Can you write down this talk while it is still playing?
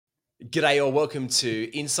G'day or welcome to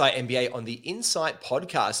Insight NBA on the Insight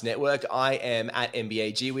Podcast Network. I am at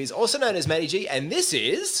NBA GWiz, also known as Matty G, and this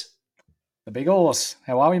is... The Big Horse.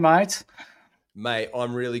 How are we, mate? Mate,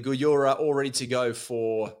 I'm really good. You're all ready to go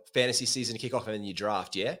for fantasy season to kick off and then your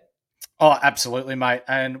draft, yeah? Oh, absolutely, mate.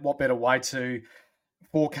 And what better way to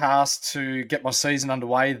forecast to get my season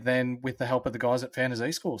underway than with the help of the guys at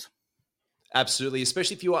Fantasy Scores? Absolutely,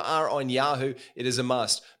 especially if you are on Yahoo, it is a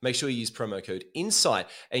must. Make sure you use promo code INSIGHT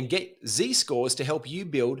and get Z-Scores to help you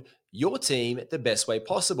build your team the best way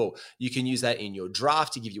possible. You can use that in your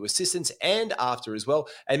draft to give you assistance and after as well.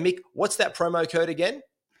 And Mick, what's that promo code again?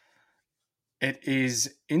 It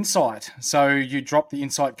is Insight. So you drop the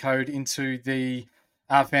Insight code into the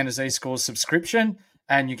Fantasy Scores subscription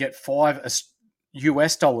and you get $5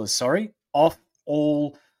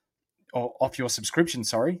 off your subscription,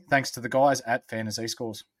 thanks to the guys at Fantasy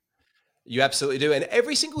Scores. You absolutely do. And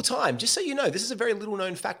every single time, just so you know, this is a very little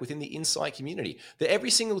known fact within the Insight community, that every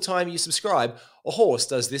single time you subscribe, a horse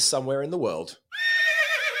does this somewhere in the world.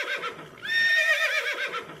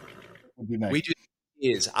 We do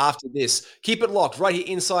is after this. Keep it locked right here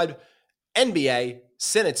inside NBA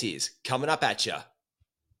Senators coming up at you.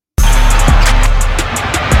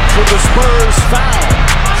 Should the Spurs foul?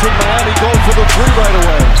 Should Miami go for the three right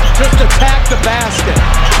away? Just attack the basket.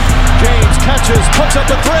 James catches, puts up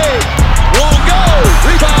the three. Won't go.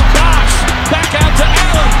 Rebound Bosh. Back out to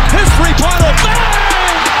Allen. His three-pointer.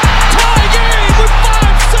 Bang! Tie game with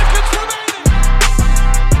 5 seconds remaining.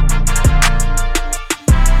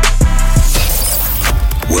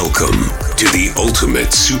 Welcome to the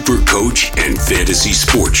Ultimate Super Coach and Fantasy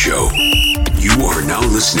Sports Show. You are now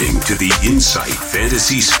listening to the Insight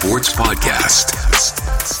Fantasy Sports Podcast.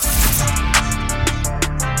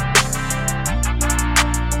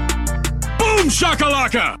 Boom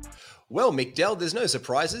shakalaka! Well, Mick Dell, there's no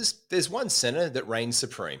surprises. There's one center that reigns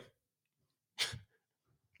supreme.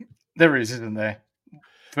 There is, isn't there?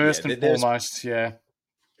 First and foremost, yeah.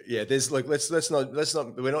 Yeah, there's like let's not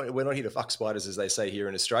we're not here to fuck spiders, as they say here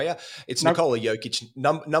in Australia. It's Nikola Jokic,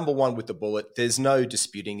 number one with the bullet. There's no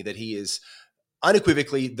disputing that he is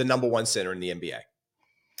unequivocally the number one center in the NBA.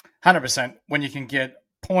 100%. When you can get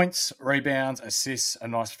points, rebounds, assists, a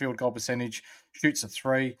nice field goal percentage, shoots a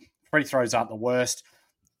three, free throws aren't the worst.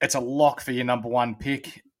 It's a lock for your number one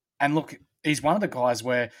pick. And look, he's one of the guys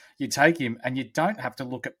where you take him and you don't have to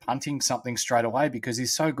look at punting something straight away because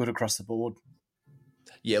he's so good across the board.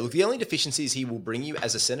 Yeah, look, the only deficiencies he will bring you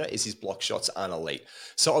as a center is his block shots aren't elite.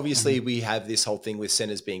 So obviously we have this whole thing with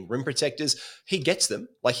centers being rim protectors. He gets them,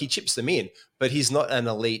 like he chips them in, but he's not an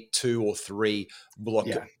elite 2 or 3 block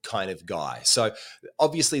kind of guy. So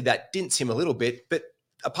obviously that dints him a little bit, but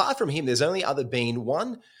apart from him, there's only other been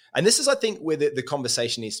one. And this is, I think, where the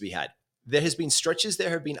conversation needs to be had. There has been stretches,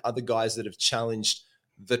 there have been other guys that have challenged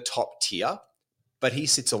the top tier, but he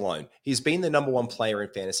sits alone. He's been the number one player in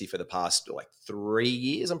fantasy for the past 3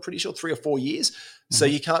 years, I'm pretty sure, 3 or 4 years. So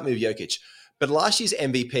you can't move Jokic. But last year's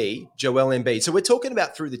MVP, Joel Embiid. So we're talking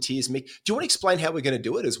about through the tiers, Mick. Do you want to explain how we're going to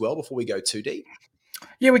do it as well before we go too deep?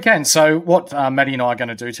 Yeah, we can. So what Matty and I are going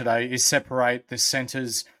to do today is separate the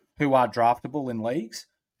centers who are draftable in leagues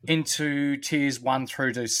into tiers 1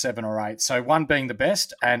 through to 7 or 8. So 1 being the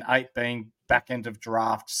best and 8 being back end of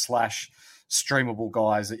draft / streamable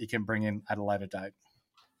guys that you can bring in at a later date.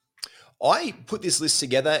 I put this list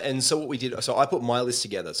together, and so what we did, so I put my list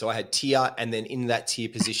together. So I had tier, and then in that tier,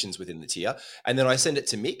 positions within the tier. And then I sent it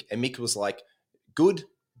to Mick, and Mick was like, good,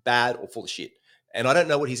 bad, or full of shit. And I don't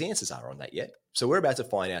know what his answers are on that yet. So we're about to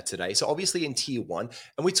find out today. So obviously in tier 1,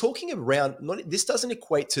 and we're talking around, this doesn't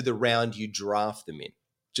equate to the round you draft them in.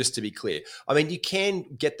 Just to be clear, I mean, you can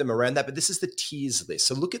get them around that, but this is the tiers list.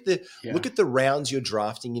 So look at the rounds you're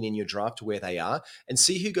drafting in your draft, where they are, and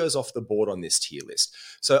see who goes off the board on this tier list.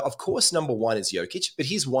 So of course, number 1 is Jokic, but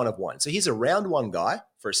he's 1 of 1. So he's a round 1 guy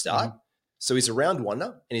for a start. Mm-hmm. So he's a round 1er,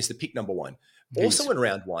 and he's the pick number 1. Also in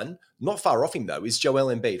round 1, not far off him though, is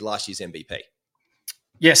Joel Embiid, last year's MVP.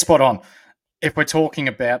 Yeah, spot on. If we're talking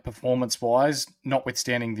about performance-wise,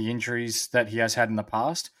 notwithstanding the injuries that he has had in the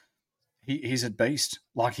past, he's a beast.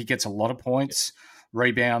 Like, he gets a lot of points,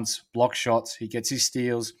 rebounds, block shots. He gets his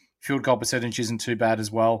steals. Field goal percentage isn't too bad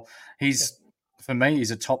as well. For me,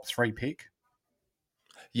 he's a top 3 pick.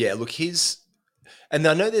 Yeah, look, and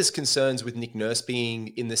I know there's concerns with Nick Nurse being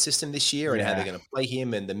in the system this year and how they're going to play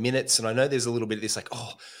him and the minutes. And I know there's a little bit of this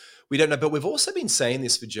we don't know. But we've also been saying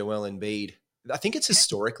this for Joel Embiid. I think it's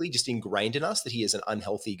historically just ingrained in us that he is an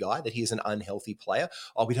unhealthy guy, that he is an unhealthy player.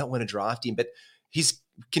 Oh, we don't want to draft him. But he's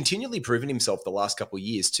continually proven himself the last couple of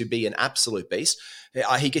years to be an absolute beast.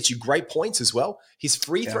 He gets you great points as well. His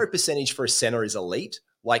free throw percentage for a center is elite.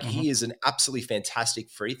 Like he is an absolutely fantastic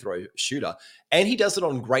free throw shooter, and he does it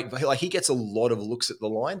on great. Like he gets a lot of looks at the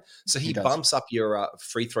line, so he bumps up your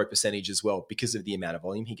free throw percentage as well because of the amount of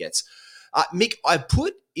volume he gets. Mick, I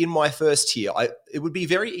put in my first tier. It would be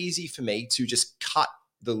very easy for me to just cut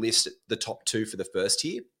the list at the top two for the first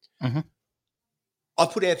tier. I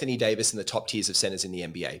put Anthony Davis in the top tiers of centers in the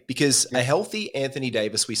NBA because a healthy Anthony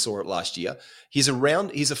Davis, we saw it last year. He's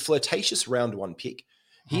a flirtatious round one pick.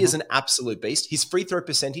 He is an absolute beast. His free throw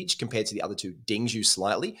percentage compared to the other two dings you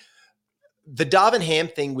slightly. The Darvin Ham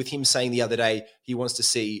thing with him saying the other day he wants to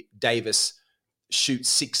see Davis shoot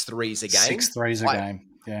 6 threes a game. 6 threes a game,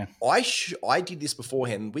 yeah. I did this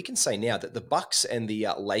beforehand. We can say now that the Bucks and the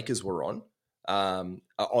Lakers were on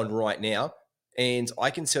right now. And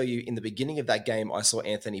I can tell you in the beginning of that game, I saw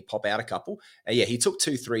Anthony pop out a couple. And he took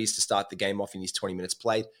 2 threes to start the game off in his 20 minutes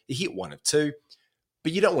played. He hit 1 of 2.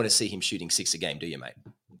 But you don't want to see him shooting 6 a game, do you, mate?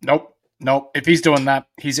 Nope. If he's doing that,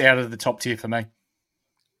 he's out of the top tier for me.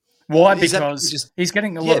 Why? Because he's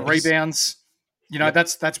getting a lot of rebounds.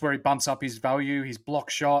 That's where he bumps up his value. His block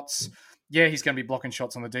shots. Yeah, he's going to be blocking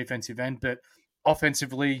shots on the defensive end, but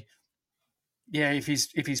offensively, if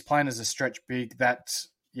he's playing as a stretch big,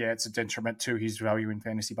 it's a detriment to his value in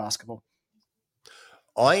fantasy basketball.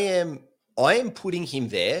 I am putting him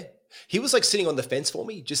there. He was like sitting on the fence for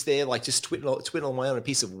me, just there, like just twiddling away on a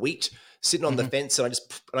piece of wheat, sitting on the fence. And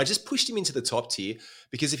I just pushed him into the top tier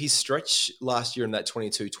because of his stretch last year in that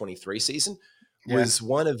 22-23 season was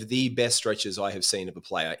one of the best stretches I have seen of a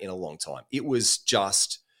player in a long time. It was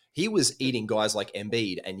just, he was eating guys like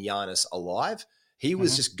Embiid and Giannis alive. He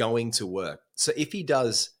was just going to work. So if he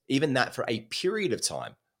does even that for a period of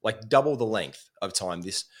time, like double the length of time,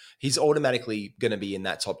 he's automatically going to be in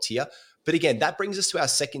that top tier. But again, that brings us to our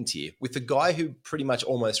second tier with the guy who pretty much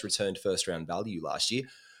almost returned first round value last year.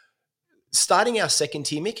 Starting our second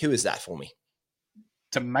tier, Mick, who is that for me?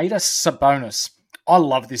 Domantas Sabonis. I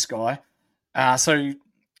love this guy. So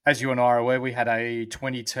as you and I are aware, we had a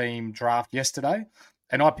 20-team draft yesterday,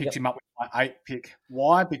 and I picked him up with my 8th pick.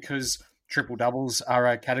 Why? Because triple doubles are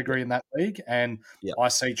a category in that league, and I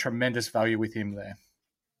see tremendous value with him there.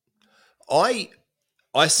 I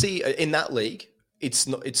see in that league, it's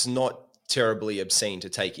not terribly obscene to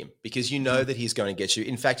take him because you know that he's going to get you.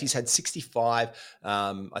 In fact, he's had 65,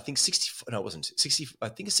 I think 60, no, it wasn't 60. I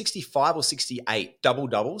think it's 65 or 68 double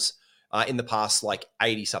doubles in the past like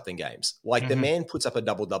 80 something games. Like the man puts up a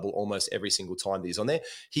double double almost every single time that he's on there.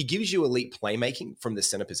 He gives you elite playmaking from the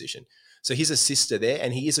center position. So he's a sister there,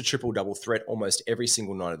 and he is a triple double threat almost every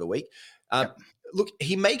single night of the week. Look,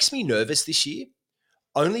 he makes me nervous this year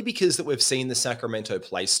only because that we've seen the Sacramento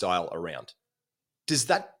play style around. Does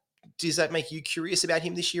that make you curious about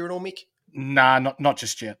him this year at all, Mick? Nah, not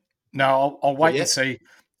just yet. No, I'll wait and see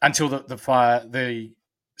until the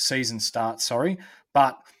season starts. Sorry,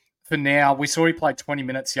 but for now, we saw he played 20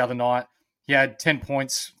 minutes the other night. He had 10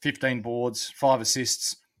 points, 15 boards, 5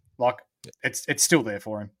 assists. Like it's still there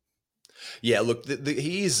for him. Yeah, look,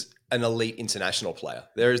 he is an elite international player.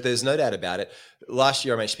 There's no doubt about it. Last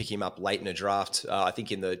year, I managed to pick him up late in a draft. I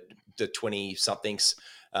think in the 20 somethings.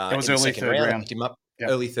 It was early third round. I picked him up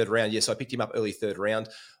early third round. Yes, I picked him up early third round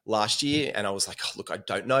last year, and I was like, look, I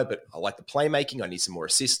don't know, but I like the playmaking. I need some more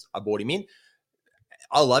assists. I bought him in.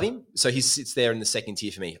 I love him. So he sits there in the second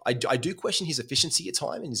tier for me. I do question his efficiency at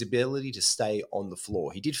time and his ability to stay on the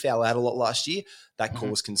floor. He did foul out a lot last year. That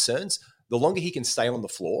caused concerns. The longer he can stay on the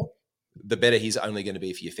floor, the better he's only going to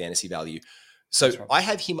be for your fantasy value. So right. I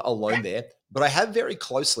have him alone there, but I have very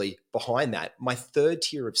closely behind that my third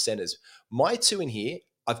tier of centers. My 2 in here,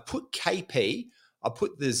 I've put KP, I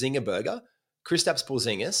put the Zinger Burger, Kristaps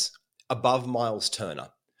Porzingis above Miles Turner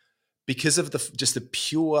because of the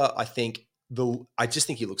pure, I just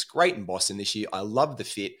think he looks great in Boston this year. I love the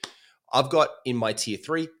fit. I've got in my tier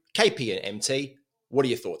 3, KP and MT. What are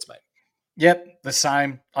your thoughts, mate? Yep, the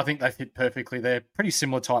same. I think they fit perfectly. They're pretty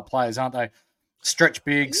similar type players, aren't they? Stretch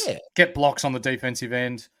bigs, get blocks on the defensive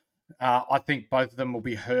end. I think both of them will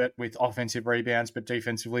be hurt with offensive rebounds, but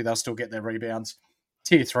defensively they'll still get their rebounds.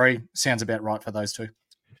 Tier 3 sounds about right for those two.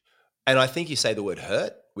 And I think you say the word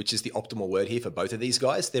hurt, which is the optimal word here for both of these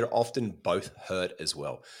guys. They're often both hurt as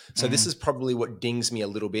well. So this is probably what dings me a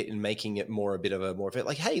little bit in making it more of it.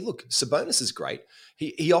 Like, hey, look, Sabonis is great.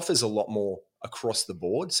 He offers a lot more across the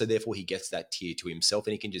board. So therefore he gets that tier to himself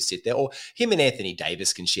and he can just sit there. Or him and Anthony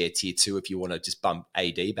Davis can share tier 2 if you want to just bump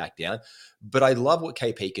AD back down. But I love what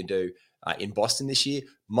KP can do in Boston this year.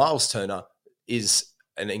 Miles Turner is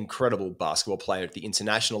an incredible basketball player at the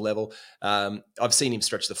international level. I've seen him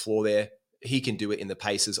stretch the floor there. He can do it in the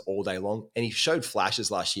paces all day long. And he showed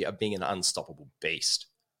flashes last year of being an unstoppable beast.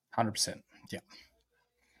 100%. Yeah.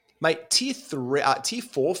 Mate, tier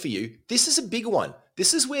 4 for you. This is a big one.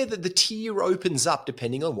 This is where the tier opens up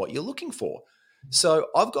depending on what you're looking for. So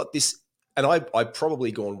I've got this, and I've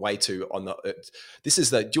probably gone way too on the. This is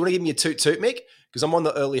the. Do you want to give me a toot, Mick? Because I'm on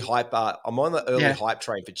the early hype. I'm on the early hype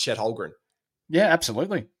train for Chet Holmgren. Yeah,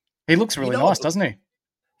 absolutely. He looks really nice, doesn't he?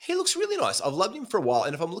 He looks really nice. I've loved him for a while,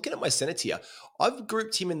 and if I'm looking at my center tier, I've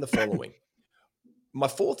grouped him in the following. My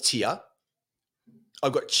 4th tier,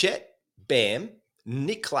 I've got Chet, Bam,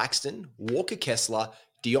 Nick Claxton, Walker Kessler,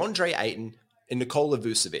 DeAndre Ayton, and Nikola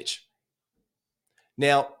Vucevic.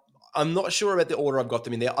 Now, I'm not sure about the order I've got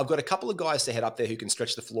them in there. I've got a couple of guys to head up there who can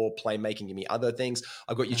stretch the floor, playmaking, give me other things.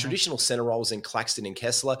 I've got your traditional center roles in Claxton and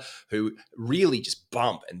Kessler, who really just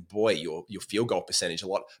bump and boy, your field goal percentage a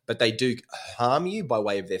lot, but they do harm you by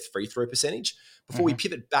way of their free throw percentage. Before we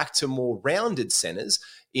pivot back to more rounded centers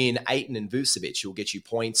in Ayton and Vucevic, who will get you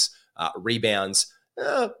points, rebounds,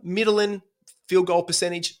 middling field goal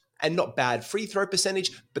percentage, and not bad free throw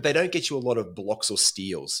percentage, but they don't get you a lot of blocks or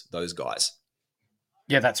steals, those guys.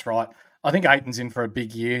 Yeah, that's right. I think Ayton's in for a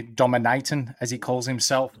big year, dominating, as he calls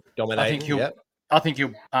himself. Dominating, I think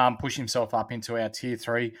he'll push himself up into our tier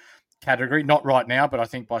 3 category. Not right now, but I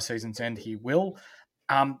think by season's end he will.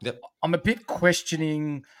 I'm a bit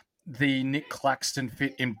questioning the Nick Claxton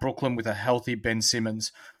fit in Brooklyn with a healthy Ben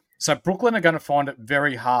Simmons. So Brooklyn are going to find it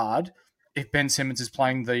very hard if Ben Simmons is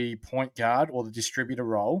playing the point guard or the distributor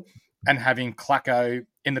role and having Clacko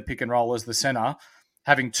in the pick and roll as the center,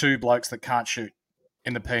 having 2 blokes that can't shoot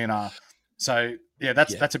in the PNR. So,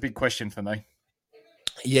 that's a big question for me.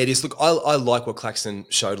 Yeah, it is. Look, I like what Claxton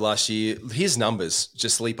showed last year. His numbers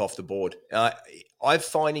just leap off the board. I'm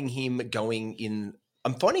finding him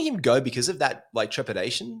go because of that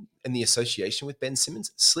trepidation and the association with Ben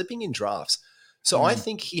Simmons slipping in drafts. So I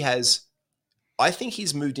think he's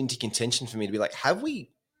moved into contention for me to be like, have we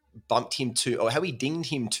bumped him or have we dinged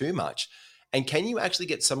him too much? And can you actually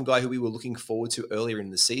get some guy who we were looking forward to earlier in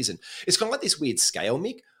the season? It's kind of like this weird scale,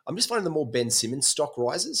 Mick. I'm just finding the more Ben Simmons stock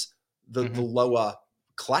rises, the lower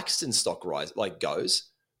Claxton stock goes.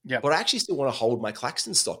 Yeah. But I actually still want to hold my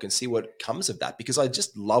Claxton stock and see what comes of that because I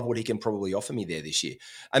just love what he can probably offer me there this year.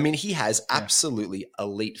 I mean, he has absolutely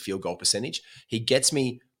elite field goal percentage. He gets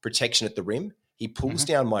me protection at the rim. He pulls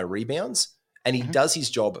down my rebounds and he does his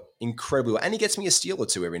job incredibly well. And he gets me a steal or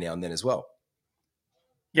two every now and then as well.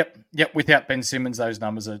 Yep. Without Ben Simmons, those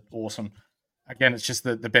numbers are awesome. Again, it's just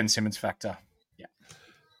the Ben Simmons factor. Yeah.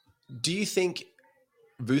 Do you think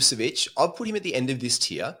Vucevic, I'll put him at the end of this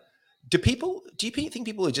tier. Do you think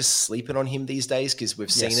people are just sleeping on him these days because we've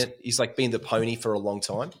seen it? He's been the pony for a long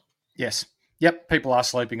time. Yes. Yep. People are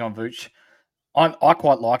sleeping on Vooch. I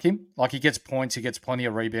quite like him. He gets points, he gets plenty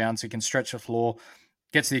of rebounds, he can stretch the floor,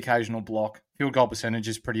 gets the occasional block. Field goal percentage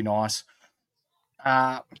is pretty nice.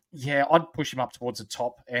 I'd push him up towards the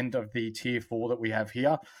top end of the tier 4 that we have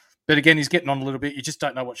here. But again, he's getting on a little bit. You just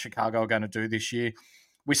don't know what Chicago are going to do this year.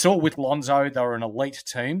 We saw with Lonzo, they were an elite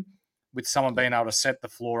team with someone being able to set the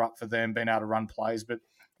floor up for them, being able to run plays. But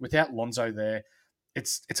without Lonzo there,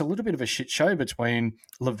 it's a little bit of a shit show between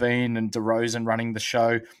Levine and DeRozan running the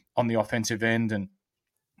show on the offensive end and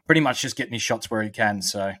pretty much just getting his shots where he can.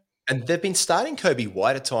 So. And they've been starting Kobe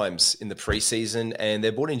White at times in the preseason, and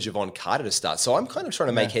they've brought in Javon Carter to start. So I'm kind of trying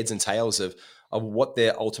to make heads and tails of what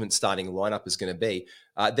their ultimate starting lineup is going to be.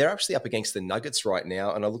 They're actually up against the Nuggets right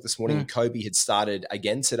now, and I looked this morning, and Kobe had started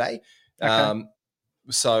again today. Okay.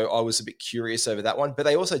 So I was a bit curious over that one, but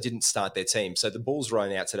they also didn't start their team. So the Bulls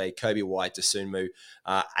running out today, Kobe White, Dosunmu,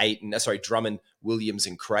 Drummond, Williams,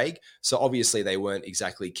 and Craig. So obviously they weren't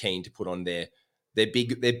exactly keen to put on their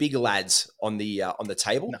big lads on the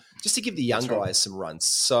table just to give the young guys some runs.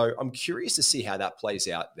 So I'm curious to see how that plays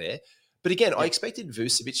out there. But again, I expected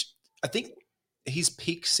Vucevic. I think his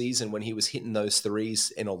peak season when he was hitting those threes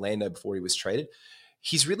in Orlando before he was traded,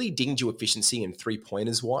 he's really dinged you efficiency and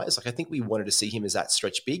 3-pointers wise. I think we wanted to see him as that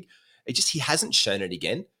stretch big. He hasn't shown it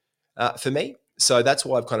again for me. So that's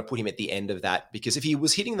why I've kind of put him at the end of that, because if he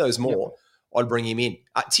was hitting those more, I'd bring him in.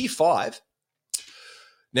 Tier 5.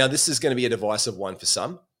 Now, this is going to be a divisive one for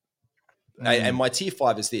some. And my tier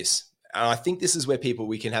 5 is this. And I think this is where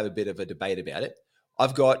we can have a bit of a debate about it.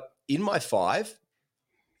 I've got in my 5,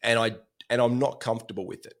 and I'm not comfortable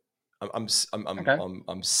with it. I'm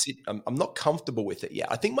not comfortable with it yet.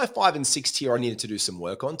 I think my 5 and 6 tier I needed to do some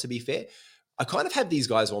work on, to be fair. I kind of have these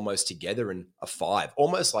guys almost together in a 5,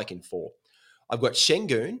 almost like in 4. I've got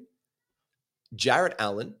Şengün, Jarrett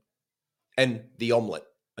Allen, and the omelet,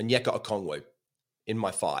 Onyeka Okongwu, in my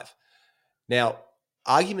 5. Now,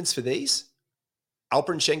 arguments for these,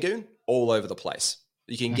 Alperen Şengün, all over the place.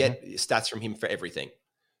 You can get stats from him for everything.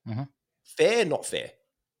 Fair, not fair?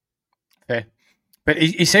 Fair. But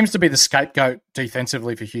he seems to be the scapegoat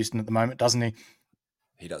defensively for Houston at the moment, doesn't he?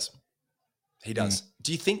 He does. He does.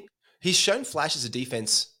 Do you think he's shown flashes of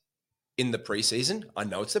defense in the preseason? I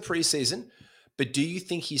know it's the preseason, but do you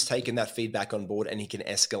think he's taken that feedback on board and he can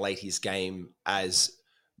escalate his game as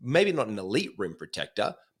maybe not an elite rim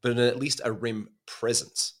protector, but at least a rim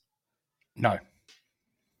presence? No.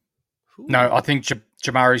 Ooh. No, I think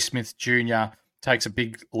Jamari Smith Jr. takes a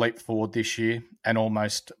big leap forward this year and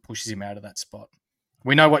almost pushes him out of that spot.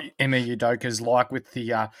 We know what Emi Udoka's like with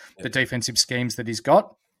the defensive schemes that he's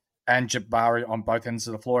got, and Jabari on both ends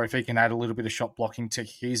of the floor. If he can add a little bit of shot blocking to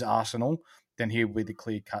his arsenal, then he'll be the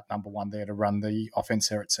clear-cut number one there to run the offense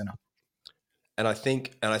there at center. And I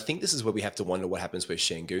think this is where we have to wonder what happens with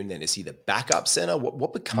Şengün then. Is he the backup center?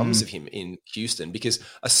 What becomes of him in Houston? Because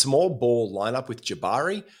a small ball lineup with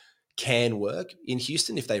Jabari can work in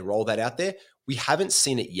Houston if they roll that out there. We haven't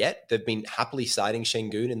seen it yet. They've been happily citing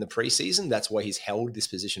Şengün in the preseason. That's why he's held this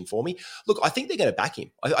position for me. Look, I think they're going to back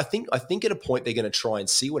him. I think at a point they're going to try and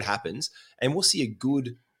see what happens, and we'll see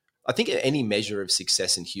I think any measure of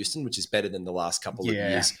success in Houston, which is better than the last couple of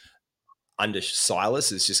years under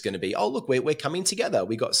Silas, is just going to be, oh, look, we're coming together.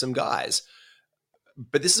 We got some guys.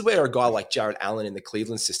 But this is where a guy like Jarrett Allen in the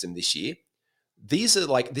Cleveland system this year, this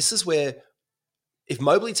is where if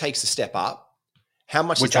Mobley takes a step up, how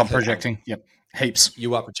much? Which I'm projecting. Yep. Heaps.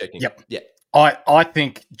 You are projecting. Yep. Yeah. I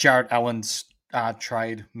think Jarrett Allen's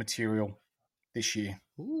trade material this year.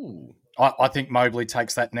 Ooh. I think Mobley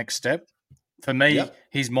takes that next step. For me,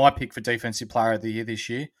 he's my pick for Defensive Player of the Year this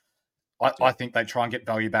year. I think they try and get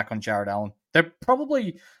value back on Jarrett Allen. They're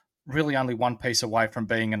probably really only one piece away from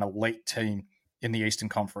being an elite team in the Eastern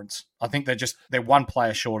Conference. I think they're one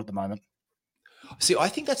player short at the moment. See, I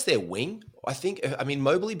think that's their wing.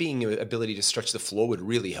 Mobley being an ability to stretch the floor would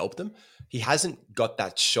really help them. He hasn't got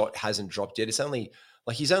that shot, hasn't dropped yet. It's only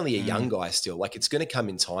he's only a young guy still. Like it's going to come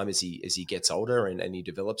in time as he gets older and he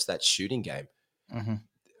develops that shooting game. Mm-hmm.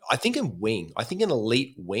 I think an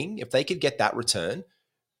elite wing, if they could get that return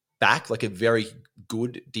back, like a very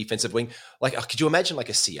good defensive wing, like could you imagine like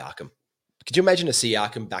a Siakam? Could you imagine a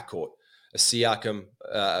Siakam backcourt? A Siakam,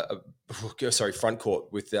 front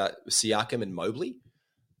court with Siakam and Mobley.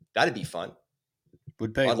 That'd be fun.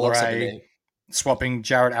 Would be. Or swapping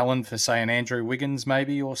Jarrett Allen for, say, an Andrew Wiggins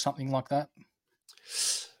maybe or something like that.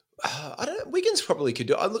 I don't know. Wiggins probably could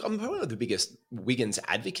do it. I'm probably not the biggest Wiggins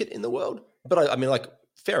advocate in the world, but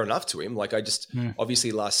fair enough to him.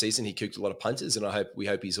 Obviously last season he cooked a lot of punters, and we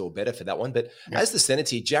hope he's all better for that one. But as the center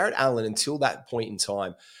tier, Jarrett Allen, until that point in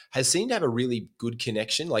time, has seemed to have a really good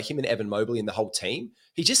connection, like him and Evan Mobley and the whole team.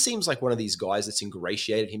 He just seems like one of these guys that's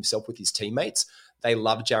ingratiated himself with his teammates. They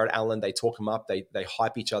love Jarrett Allen. They talk him up. They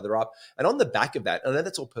hype each other up. And on the back of that, I know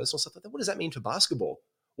that's all personal stuff, but what does that mean for basketball?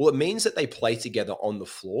 Well, it means that they play together on the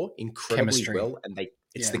floor incredibly well, and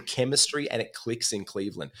it's the chemistry, and it clicks in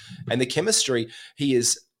Cleveland. And the chemistry,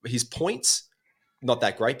 his points, not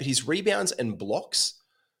that great, but his rebounds and blocks,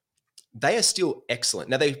 they are still excellent.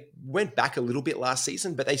 Now, they went back a little bit last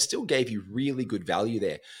season, but they still gave you really good value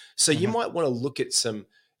there. So you might want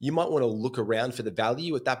to look around for the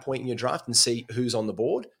value at that point in your draft and see who's on the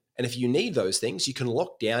board. And if you need those things, you can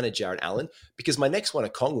lock down a Jarrett Allen, because my next one, a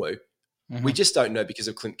Kongwu, we just don't know because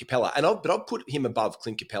of Clint Capella. But I'll put him above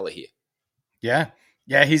Clint Capella here. Yeah.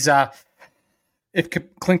 Yeah, he's if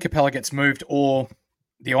Clint Capella gets moved, or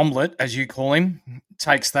the omelette, as you call him,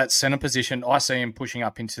 takes that center position, I see him pushing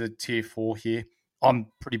up into tier 4 here. I'm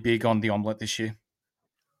pretty big on the omelette this year.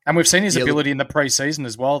 And we've seen his ability in the preseason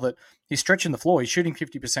as well, that he's stretching the floor. He's shooting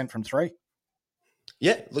 50% from 3.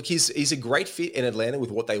 Yeah, look, he's a great fit in Atlanta with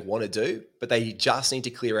what they want to do, but they just need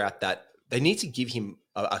to clear out that they need to give him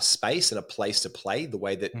a space and a place to play the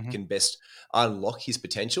way that can best unlock his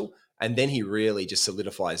potential. And then he really just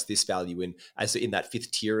solidifies this value in that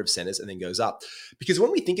 5th tier of centers and then goes up. Because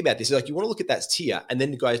when we think about this, like you want to look at that tier and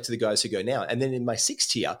then go to the guys who go now. And then in my 6th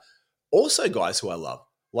tier, also guys who I love.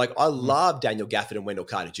 Like I love Daniel Gafford and Wendell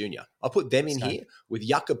Carter Jr. I'll put them in here with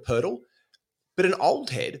Jakob Poeltl, but an old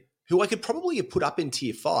head who I could probably have put up in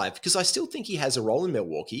tier 5 because I still think he has a role in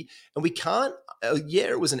Milwaukee. And we can't,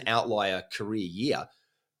 it was an outlier career year,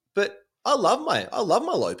 but I love my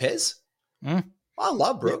Lopez. I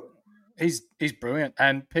love Brook. He's brilliant,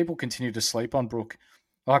 and people continue to sleep on Brook.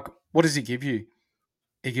 Like, what does he give you?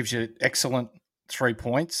 He gives you excellent 3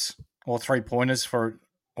 points or 3-pointers from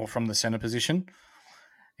the center position.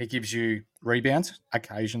 He gives you rebounds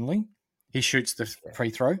occasionally. He shoots the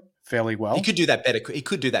free throw fairly well. He could do that better. He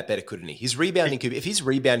could do that better, couldn't he? His rebounding if his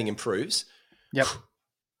rebounding improves. Yep.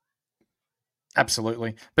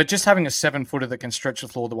 Absolutely. But just having a 7-footer that can stretch the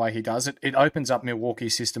floor the way he does, it opens up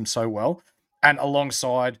Milwaukee's system so well. And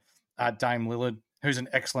alongside Dame Lillard who's an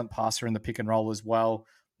excellent passer in the pick and roll as well.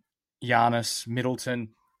 Giannis, Middleton.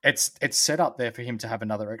 It's set up there for him to have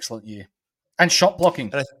another excellent year. And shot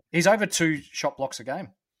blocking. And He's over 2 shot blocks a game.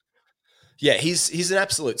 Yeah, he's an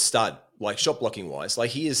absolute stud, like shot blocking wise. Like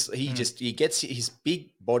he gets his big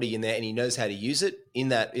body in there and he knows how to use it in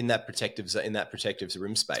that protective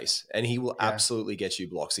rim space, and he will absolutely get you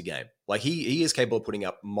blocks a game. Like he is capable of putting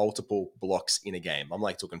up multiple blocks in a game. I'm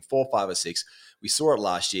like talking 4, 5, or 6. We saw it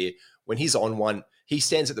last year when he's on one. He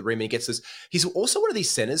stands at the rim and he gets this. He's also one of these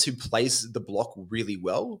centers who plays the block really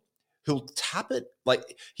well. He'll tap it.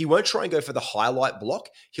 Like he won't try and go for the highlight block.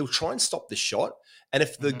 He'll try and stop the shot. And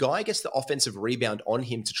if the guy gets the offensive rebound on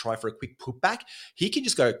him to try for a quick putback, he can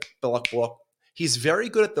just go block. He's very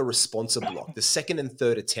good at the responsive block, the second and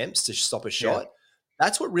third attempts to stop a shot. Yeah.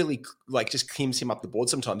 That's what really just climbs him up the board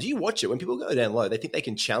sometimes. You watch it, when people go down low, they think they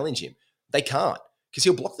can challenge him. They can't, because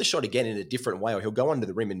he'll block the shot again in a different way, or he'll go under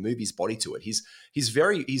the rim and move his body to it. He's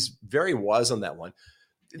very wise on that one.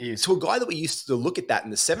 To a guy that we used to look at that in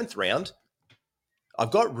the 7th round,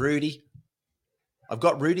 I've got Rudy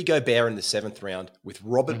Gobert in the 7th round with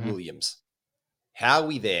Robert Williams. How are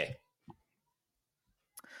we there?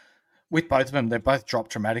 With both of them, they've both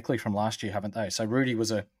dropped dramatically from last year, haven't they? So Rudy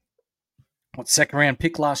was a 2nd round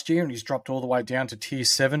pick last year, and he's dropped all the way down to tier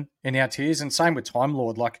 7 in our tiers. And same with Time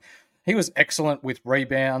Lord. Like, he was excellent with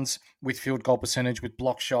rebounds, with field goal percentage, with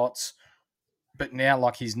block shots. But now,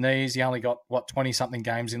 like his knees, he only got, 20-something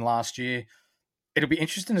games in last year. It'll be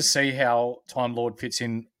interesting to see how Time Lord fits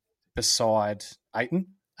in beside Ayton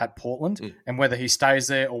at Portland and whether he stays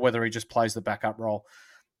there or whether he just plays the backup role.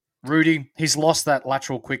 Rudy, he's lost that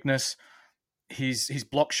lateral quickness. His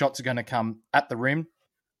block shots are going to come at the rim.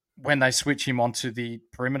 When they switch him onto the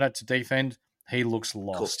perimeter to defend, he looks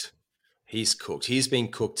lost. Cooked. He's cooked. He's been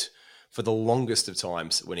cooked for the longest of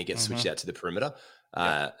times when he gets switched out to the perimeter.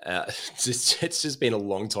 It's just been a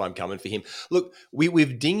long time coming for him. Look,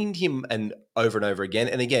 we've dinged him and over again.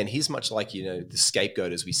 And again, he's much like, the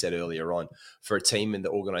scapegoat, as we said earlier on, for a team and the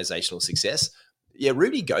organizational success. Yeah,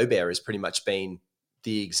 Rudy Gobert has pretty much been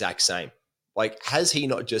the exact same. Like, has he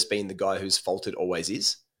not just been the guy whose fault it always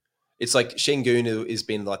is? It's like Şengün has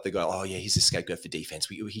been like the guy, oh yeah, he's a scapegoat for defense.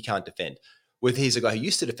 He can't defend. Well, he's a guy who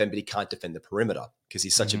used to defend, but he can't defend the perimeter because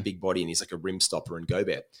he's such a big body and he's like a rim stopper in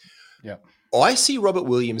Gobert. Yeah. I see Robert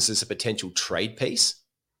Williams as a potential trade piece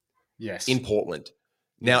in Portland.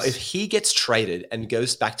 Now, if he gets traded and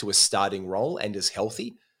goes back to a starting role and is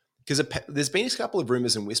healthy, because there's been a couple of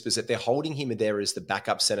rumors and whispers that they're holding him there as the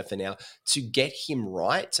backup center for now to get him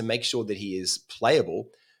right, to make sure that he is playable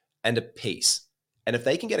and a piece. And if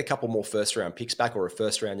they can get a couple more first-round picks back, or a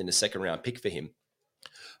first-round and a second-round pick for him,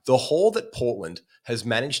 the haul that Portland has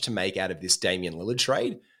managed to make out of this Damian Lillard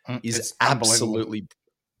trade is absolutely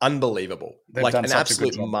unbelievable. They've like done an such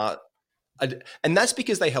absolute and that's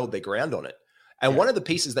because they held their ground on it. And one of the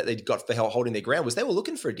pieces that they got for holding their ground was they were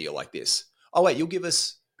looking for a deal like this. Oh wait, you'll give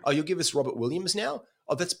us Robert Williams now?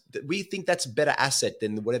 Oh, we think that's a better asset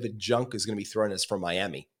than whatever junk is going to be thrown at us from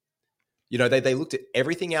Miami. They looked at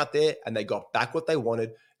everything out there and they got back what they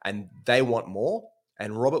wanted, and they want more.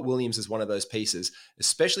 And Robert Williams is one of those pieces,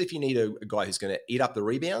 especially if you need a guy who's going to eat up the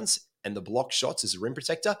rebounds and the block shots as a rim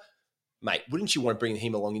protector. Mate, wouldn't you want to bring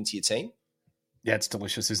him along into your team? Yeah, it's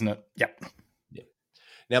delicious, isn't it? Yep. Yeah.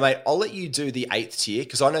 Now, mate, I'll let you do the 8th tier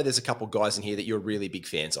because I know there's a couple of guys in here that you're really big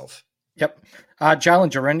fans of. Yep.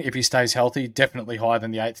 Jalen Duren, if he stays healthy, definitely higher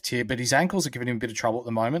than the 8th tier, but his ankles are giving him a bit of trouble at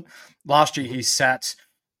the moment. Last year, he sat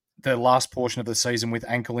the last portion of the season with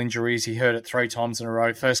ankle injuries. He hurt it 3 times in a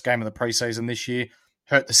row. First game of the preseason this year,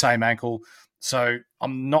 hurt the same ankle. So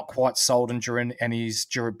I'm not quite sold on Duren and his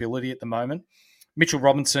durability at the moment. Mitchell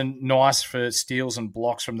Robinson, nice for steals and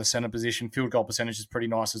blocks from the center position. Field goal percentage is pretty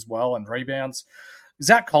nice as well, and rebounds.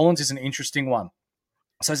 Zach Collins is an interesting one.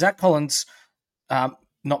 So Zach Collins,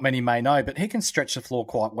 not many may know, but he can stretch the floor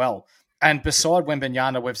quite well. And beside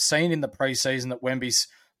Wembanyama, we've seen in the preseason that Wemby's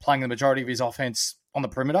playing the majority of his offense on the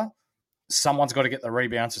perimeter. Someone's got to get the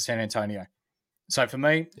rebounds for San Antonio. So for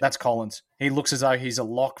me, that's Collins. He looks as though he's a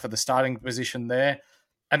lock for the starting position there.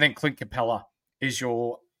 And then Clint Capella is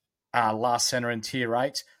your last center in tier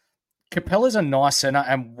 8. Capella's a nice center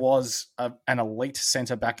and was an elite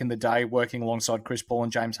center back in the day, working alongside Chris Paul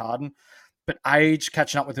and James Harden. But age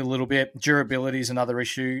catching up with it a little bit. Durability is another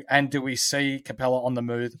issue. And do we see Capella on the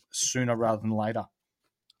move sooner rather than later?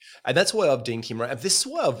 And that's why I've dinged him right. This is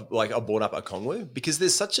why I brought up Okongwu, because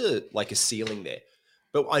there's such a ceiling there.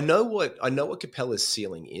 But I know what Capella's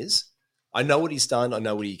ceiling is. I know what he's done. I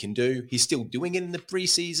know what he can do. He's still doing it in the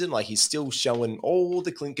preseason. Like, he's still showing all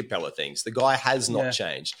the Clint Capella things. The guy has not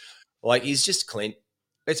changed. Like, he's just Clint.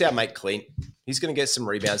 It's our mate Clint. He's going to get some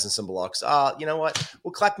rebounds and some blocks. You know what?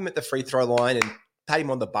 We'll clap him at the free throw line and pat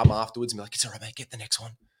him on the bum afterwards and be like, it's all right, mate, get the next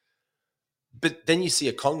one. But then you see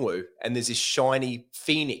a Kongwu and there's this shiny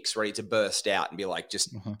phoenix ready to burst out and be like,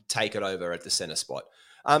 just take it over at the center spot.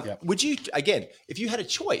 Would you, again, if you had a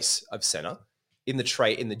choice of center in the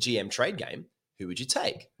GM trade game, who would you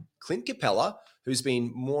take? Clint Capella, who's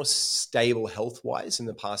been more stable health-wise in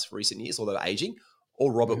the past recent years, although aging,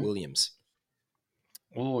 or Robert Williams?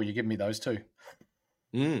 Oh, you give me those two.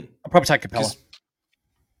 I'll probably take Capella.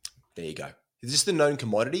 There you go. It's just a known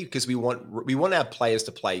commodity because we want our players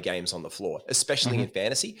to play games on the floor, especially in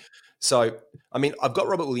fantasy. So, I mean, I've got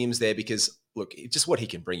Robert Williams there because, look, just what he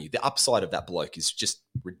can bring you. The upside of that bloke is just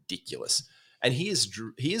ridiculous. And he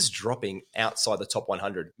is dropping outside the top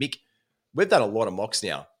 100. Mick, we've done a lot of mocks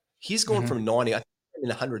now. He's gone from 90, I think, in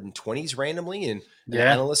the 120s randomly in an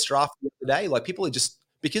analyst draft the other day. Like, people are just,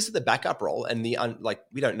 because of the backup role and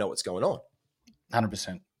we don't know what's going on.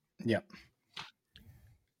 100%. Yep.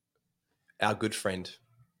 Our good friend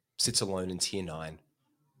sits alone in tier 9.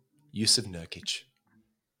 Yusuf Nurkic.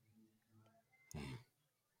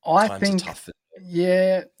 Times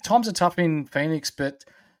are tough in Phoenix, but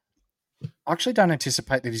I actually don't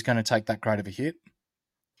anticipate that he's going to take that great of a hit.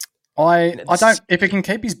 I don't. If he can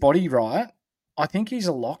keep his body right, I think he's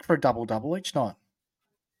a lock for a double-double each night.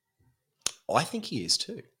 I think he is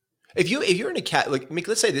too. If you're in a cat, like Mick,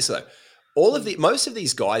 let's say this though, most of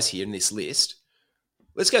these guys here in this list,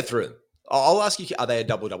 let's go through them. I'll ask you, are they a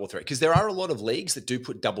double-double threat? Because there are a lot of leagues that do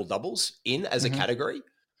put double-doubles in as a category.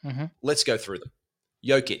 Let's go through them.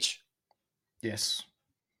 Jokic. Yes.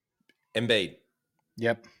 Embiid.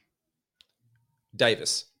 Yep.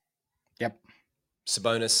 Davis. Yep.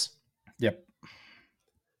 Sabonis. Yep.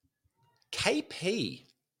 KP.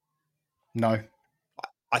 No.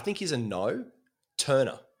 I think he's a no.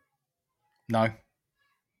 Turner. No.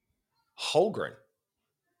 Holmgren.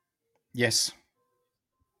 Yes.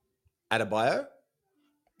 Adebayo.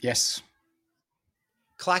 Yes.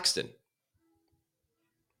 Claxton.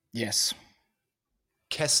 Yes.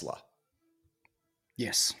 Kessler.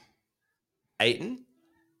 Yes. Ayton.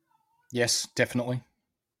 Yes, definitely.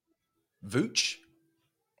 Vooch.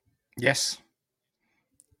 Yes.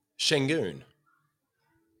 Şengün.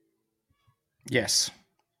 Yes.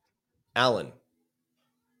 Allen.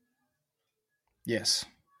 Yes.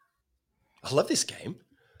 I love this game.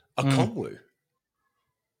 Okongwu.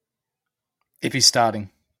 If he's starting.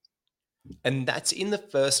 And that's in the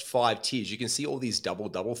first 5 tiers. You can see all these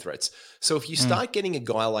double-double threats. So if you start getting a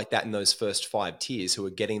guy like that in those first 5 tiers who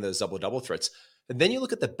are getting those double-double threats, and then you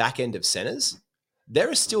look at the back end of centers,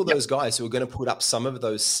 there are still those guys who are going to put up some of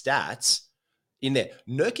those stats in there.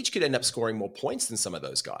 Nurkic could end up scoring more points than some of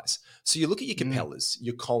those guys. So you look at your Capellas,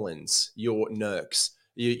 your Collins, your Nurks,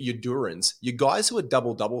 your Durans, your guys who are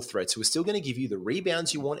double-double threats who are still going to give you the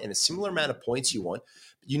rebounds you want and a similar amount of points you want.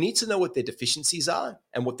 You need to know what their deficiencies are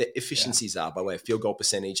and what their efficiencies are by way of field goal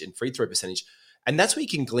percentage and free throw percentage. And that's where you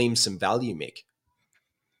can glean some value, Mick.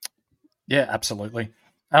 Yeah, absolutely.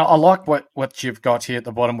 I like what you've got here at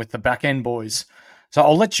the bottom with the back end boys. So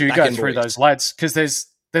I'll let you go through those lads because there's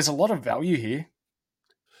a lot of value here.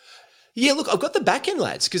 Yeah, look, I've got the back end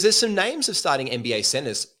lads because there's some names of starting NBA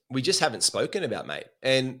centers we just haven't spoken about, mate.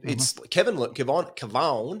 And it's Kevo. We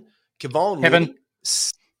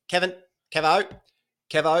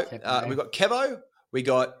got Kevo. We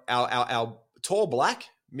got our tall black,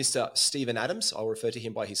 Mr. Steven Adams. I'll refer to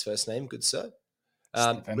him by his first name. Good sir.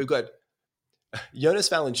 We've got Jonas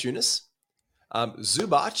Valanciunas,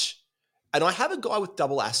 Zubac, and I have a guy with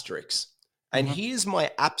double asterisks. And he is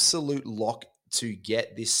my absolute lock to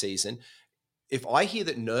get this season. If I hear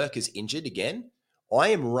that Nurk is injured again, I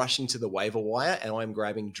am rushing to the waiver wire and I'm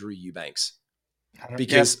grabbing Drew Eubanks.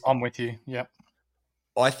 Because I'm with you. Yep.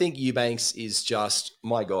 I think Eubanks is just,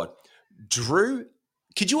 my God. Drew,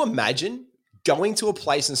 could you imagine going to a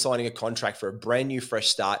place and signing a contract for a brand new fresh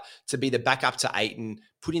start to be the backup to Ayton,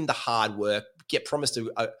 put in the hard work, get promised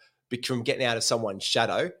to become getting out of someone's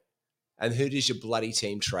shadow, and who does your bloody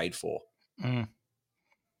team trade for?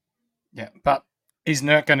 Yeah, but is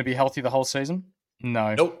Nurk going to be healthy the whole season?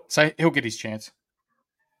 No. Nope. So he'll get his chance.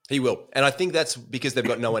 He will. And I think that's because they've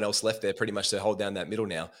got no one else left there pretty much to hold down that middle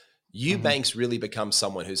now. Eubanks really becomes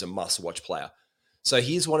someone who's a must-watch player. So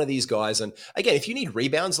he's one of these guys. And again, if you need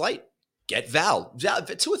rebounds late, get Val.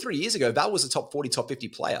 2 or 3 years ago, Val was a top 40, top 50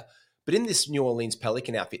 player. But in this New Orleans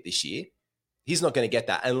Pelican outfit this year, he's not going to get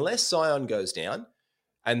that unless Zion goes down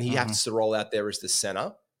and he has to roll out there as the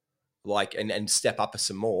center, and step up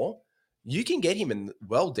some more. You can get him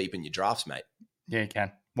well deep in your drafts, mate. Yeah, you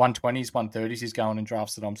can. 120s, 130s, he's going in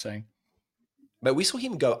drafts that I'm seeing. But we saw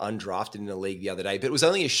him go undrafted in the league the other day, but it was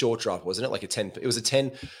only a short draft, wasn't it? Like it was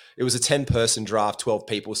a 10 person draft, 12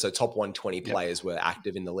 people. So top 120 players were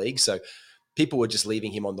active in the league. So people were just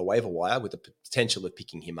leaving him on the waiver wire with the potential of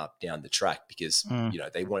picking him up down the track because,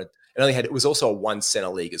 they wanted, it was also a one center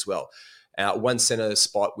league as well. One center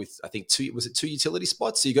spot with, I think two utility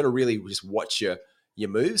spots. So you got to really just watch your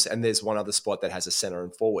moves. And there's one other spot that has a center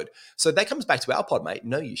and forward. So that comes back to our pod, mate.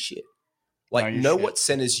 Know your shit. Like know what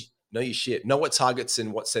centers, know your shit. Know what targets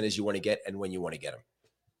and what centers you want to get and when you want to get them.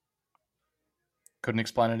 Couldn't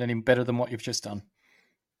explain it any better than what you've just done.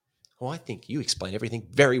 Well, I think you explain everything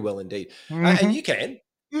very well indeed. And you can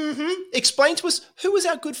explain to us who was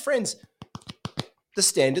our good friends, the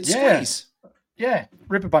Standard Squeeze. Yeah,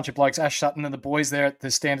 rip a bunch of blokes, Ash Sutton and the boys there at the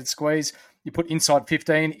Standard Squeeze. You put Inside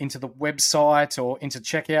 15 into the website or into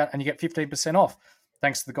checkout and you get 15% off.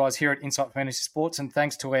 Thanks to the guys here at Insight Fantasy Sports and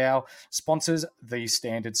thanks to our sponsors, the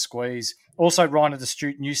Standard Squeeze. Also, Ryan at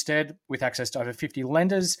Astute Newstead with access to over 50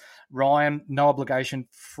 lenders. Ryan, no obligation,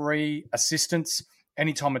 free assistance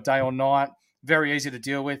any time of day or night. Very easy to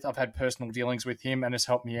deal with. I've had personal dealings with him and has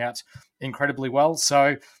helped me out incredibly well.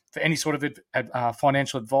 So for any sort of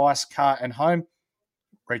financial advice, car and home,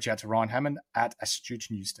 reach out to Ryan Hammond at Astute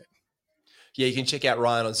Newstead. Yeah, you can check out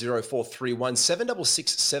Ryan on 0431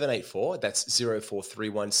 766 784. That's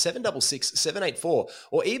 0431 766 784.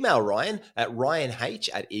 Or email Ryan at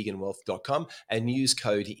ryanh@eganwealth.com and use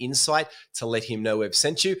code INSIGHT to let him know we've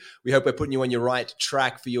sent you. We hope we're putting you on your right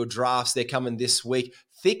track for your drafts. They're coming this week,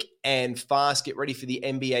 thick and fast. Get ready for the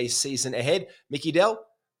NBA season ahead. Mickey Dell,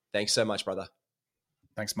 thanks so much, brother.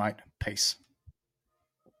 Thanks, mate. Peace.